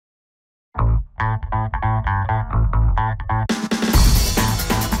Hey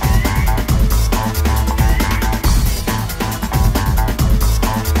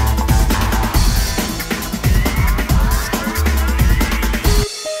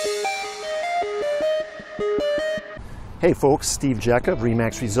folks, Steve Jecha of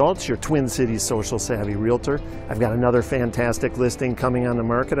RE/MAX Results, your Twin Cities social savvy realtor. I've got another fantastic listing coming on the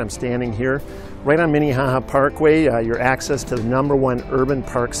market. I'm standing here right on Minnehaha Parkway, your access to the #1 urban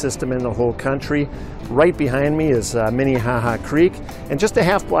park system in the whole country. Right behind me is Minnehaha Creek, and just a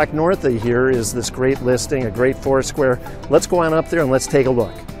half block north of here is this great listing, a great 4-square. Let's go on up there and let's take a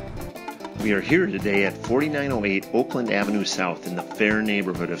look. We are here today at 4908 Oakland Avenue South in the fair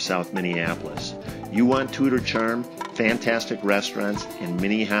neighborhood of South Minneapolis. You want Tudor charm, fantastic restaurants, and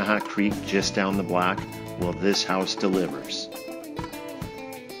Minnehaha Creek just down the block? Well, this house delivers.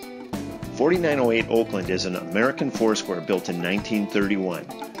 4908 Oakland is an American 4-square built in 1931.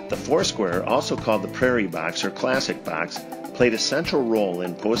 The 4-square, also called the Prairie Box or Classic Box, played a central role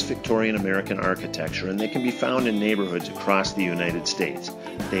in post-Victorian American architecture, and they can be found in neighborhoods across the United States.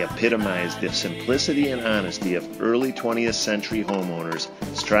 They epitomize the simplicity and honesty of early 20th century homeowners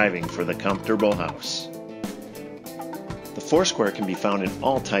striving for the comfortable house. The 4-square can be found in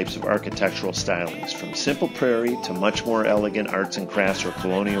all types of architectural stylings, from simple prairie to much more elegant arts and crafts or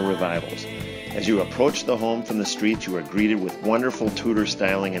colonial revivals. As you approach the home from the street, you are greeted with wonderful Tudor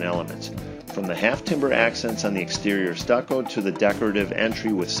styling and elements, from the half-timber accents on the exterior stucco to the decorative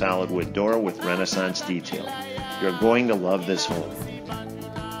entry with solid wood door with Renaissance detailing. You're going to love this home.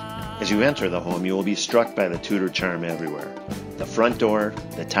 As you enter the home, you will be struck by the Tudor charm everywhere. The front door,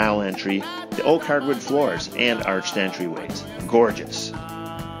 the tile entry, the oak hardwood floors, and arched entryways. Gorgeous.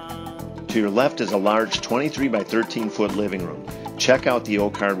 To your left is a large 23 by 13 foot living room. Check out the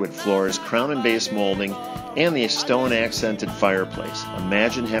oak hardwood floors, crown and base molding, and the stone accented fireplace.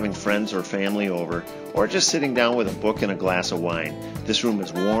 Imagine having friends or family over, or just sitting down with a book and a glass of wine. This room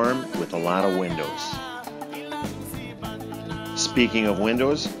is warm with a lot of windows. Speaking of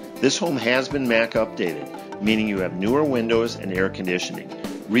windows, this home has been MAC updated, meaning you have newer windows and air conditioning.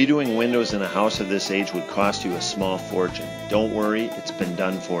 Redoing windows in a house of this age would cost you a small fortune. Don't worry, it's been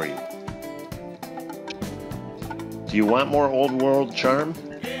done for you. Do you want more old world charm?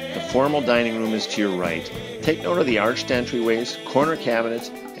 The formal dining room is to your right. Take note of the arched entryways, corner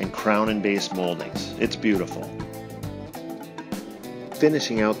cabinets, and crown and base moldings. It's beautiful.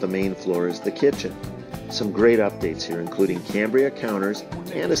 Finishing out the main floor is the kitchen. Some great updates here, including Cambria counters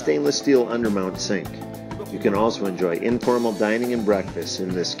and a stainless steel undermount sink. You can also enjoy informal dining and breakfast in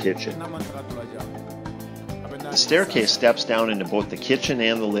this kitchen. The staircase steps down into both the kitchen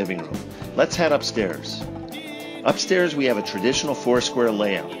and the living room. Let's head upstairs. Upstairs we have a traditional 4-square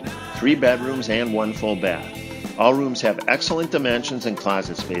layout, 3 bedrooms and 1 full bath. All rooms have excellent dimensions and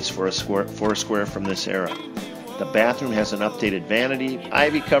closet space for a 4-square from this era. The bathroom has an updated vanity,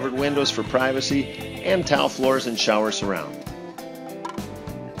 ivy-covered windows for privacy, and tile floors and shower surround.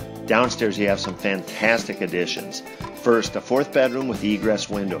 Downstairs you have some fantastic additions. First, a 4th bedroom with egress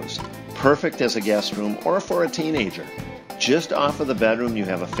windows, perfect as a guest room or for a teenager. Just off of the bedroom you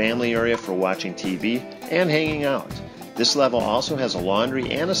have a family area for watching TV and hanging out. This level also has a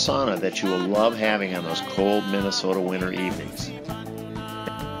laundry and a sauna that you will love having on those cold Minnesota winter evenings.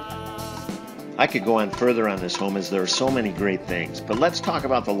 I could go on further on this home as there are so many great things, but let's talk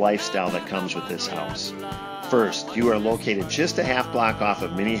about the lifestyle that comes with this house. First, you are located just a half block off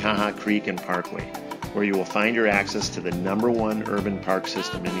of Minnehaha Creek and Parkway, where you will find your access to the #1 urban park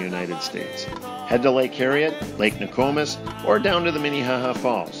system in the United States. Head to Lake Harriet, Lake Nokomis, or down to the Minnehaha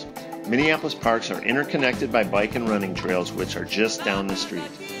Falls. Minneapolis parks are interconnected by bike and running trails, which are just down the street.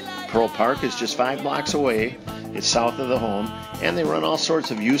 Pearl Park is just 5 blocks away. It's south of the home, and they run all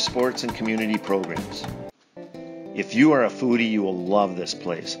sorts of youth sports and community programs. If you are a foodie, you will love this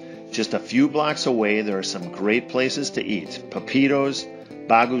place. Just a few blocks away, there are some great places to eat. Pepitos,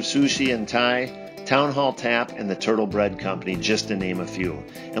 Bagu Sushi and Thai, Town Hall Tap, and the Turtle Bread Company, just to name a few.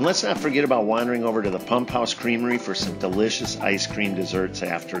 And let's not forget about wandering over to the Pump House Creamery for some delicious ice cream desserts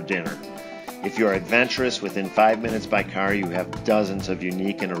after dinner. If you are adventurous, within 5 minutes by car, you have dozens of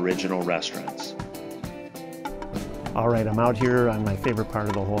unique and original restaurants. All right, I'm out here on my favorite part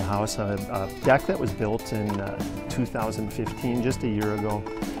of the whole house, a deck that was built in 2015, just a year ago.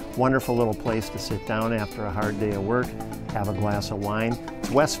 Wonderful little place to sit down after a hard day of work, have a glass of wine. It's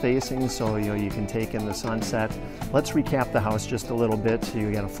west facing, so you can take in the sunset. Let's recap the house just a little bit. So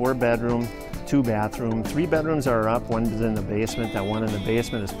you got a 4-bedroom, 2-bathroom, 3 bedrooms are up, one is in the basement. That one in the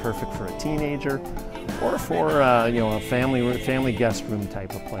basement is perfect for a teenager or for a family guest room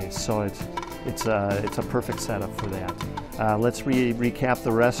type of place. So it's a perfect setup for that. Let's recap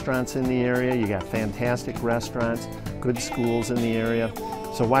the restaurants in the area. You got fantastic restaurants, good schools in the area,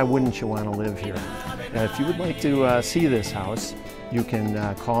 so why wouldn't you want to live here? If you would like to see this house, you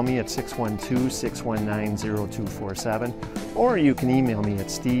can call me at 612-619-0247, or you can email me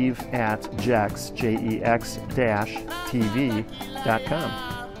at steve@jex-tv.com.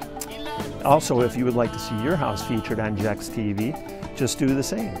 Also, if you would like to see your house featured on Jex TV, just do the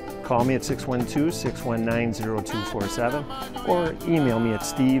same. Call me at 612-619-0247 or email me at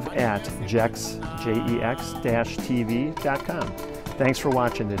steve@jex-tv.com. Thanks for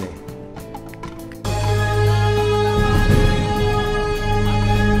watching today.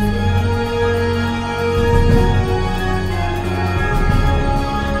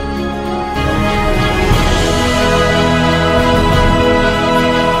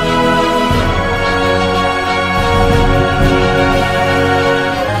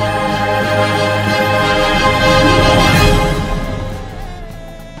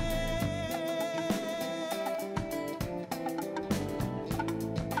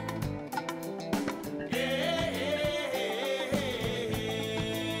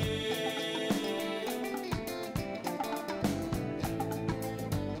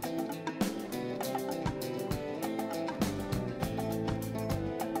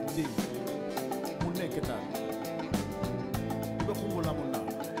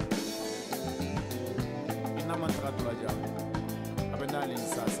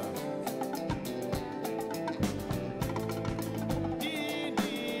 Sasa